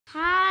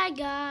Hi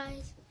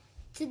guys,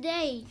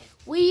 today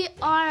we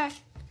are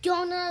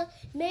gonna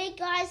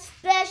make a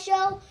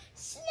special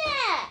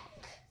snack.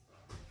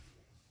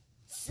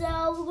 So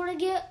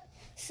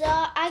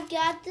I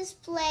got this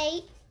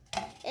plate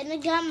and I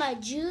got my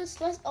juice.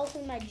 Let's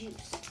open my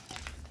juice.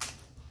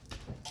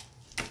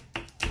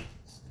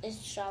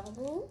 It's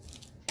tropical.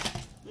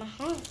 My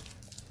hand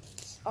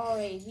is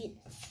already beat.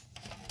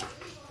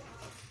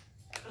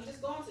 I'm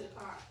just going to the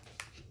car.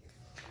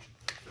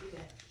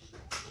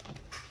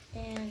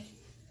 And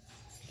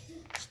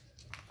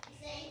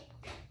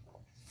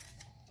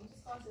I'm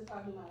just going to the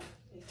car. Do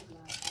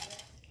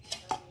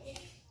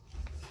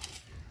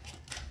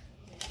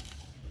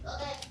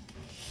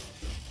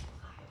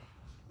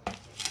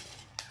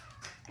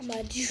my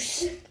my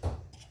juice.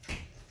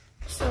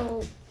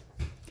 So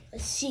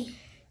let's see.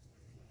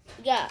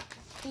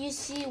 You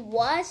see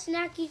what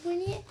snack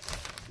ingredient?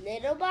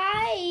 Little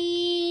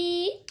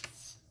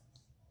Bites.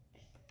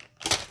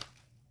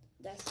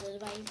 That's Little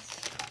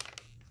Bites.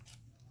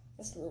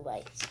 That's Little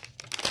Bites.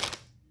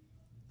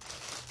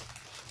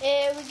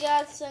 And we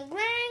got some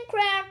graham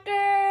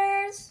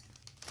crackers.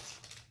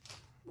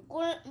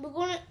 We're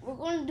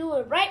gonna do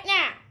it right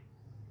now.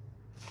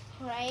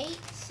 Right?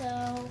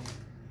 So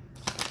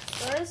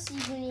first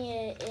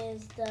ingredient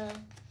is the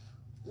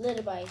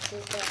Little Bites.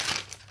 It's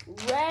the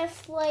red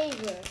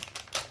flavor.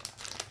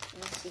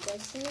 Let's see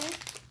what's in there.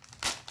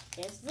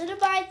 There's Little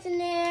Bites in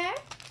there.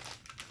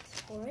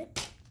 Let's pour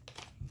it.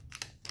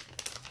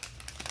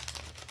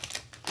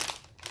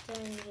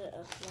 Turn it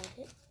up like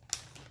it.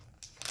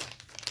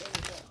 There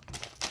we go.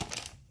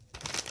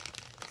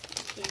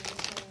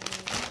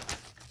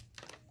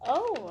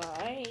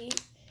 Alright.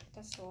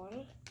 That's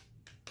water.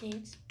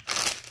 Thanks.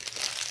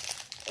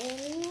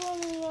 And you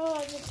want to know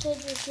I just put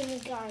this in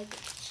the garbage.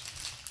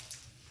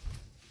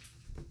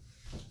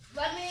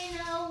 Let me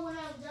know when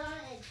I'm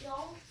done and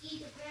don't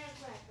eat the graham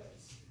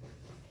crackers.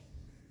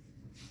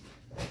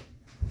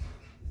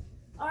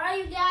 Alright,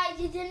 you guys,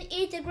 you didn't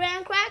eat the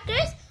graham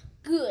crackers?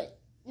 Good.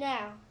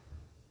 Now,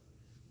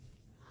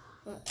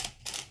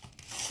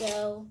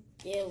 so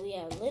there we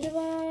have Little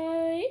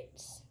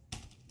Bites.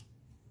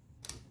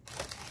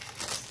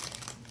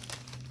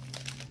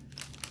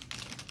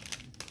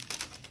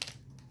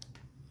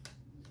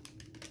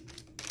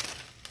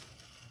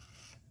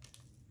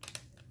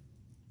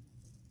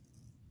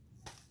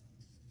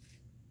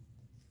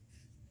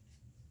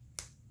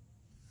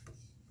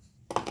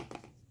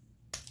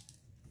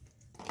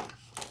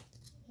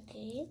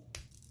 Okay.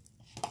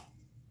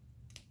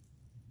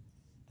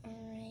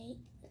 Alright.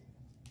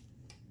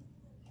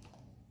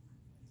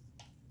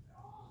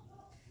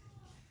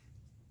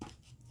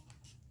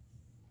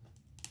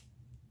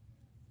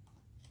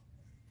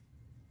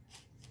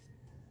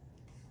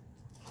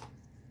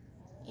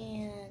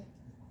 And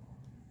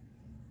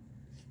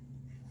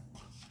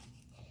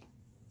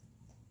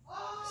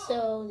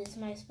so this is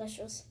my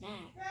special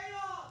snack.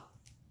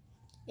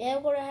 Yeah,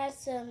 we're gonna have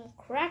some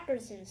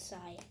crackers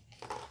inside.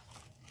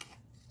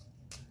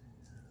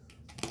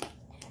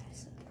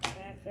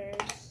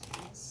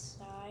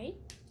 Inside.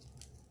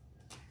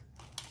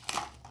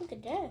 Look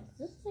at that.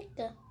 This is like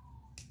the.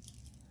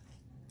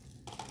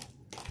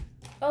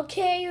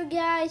 Okay, you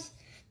guys.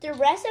 The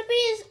recipe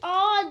is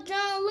all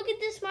done. Look at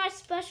this, my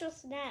special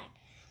snack.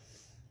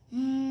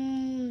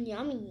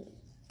 Yummy.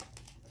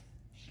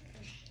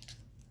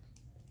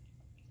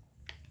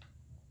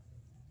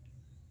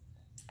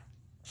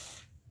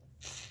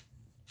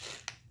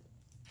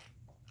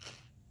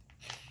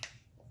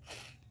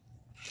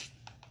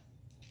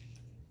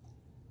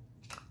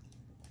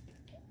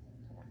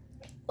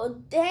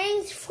 Well,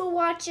 thanks for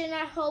watching.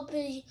 I hope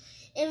if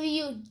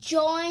you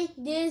enjoyed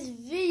this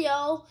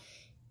video,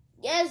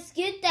 just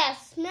get that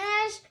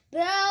smash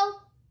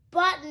bell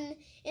button,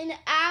 and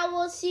I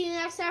will see you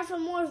next time for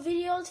more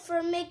videos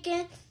for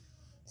making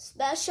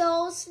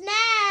special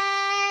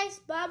snacks.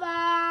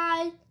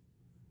 Bye-bye.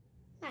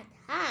 Not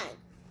time.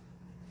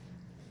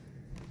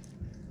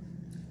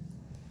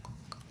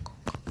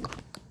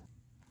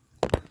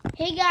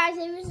 Hey guys,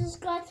 if you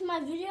subscribe to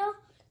my video,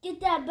 get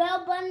that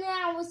bell button and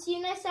I will see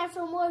you next time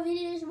for more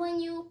videos when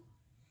you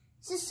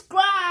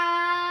subscribe.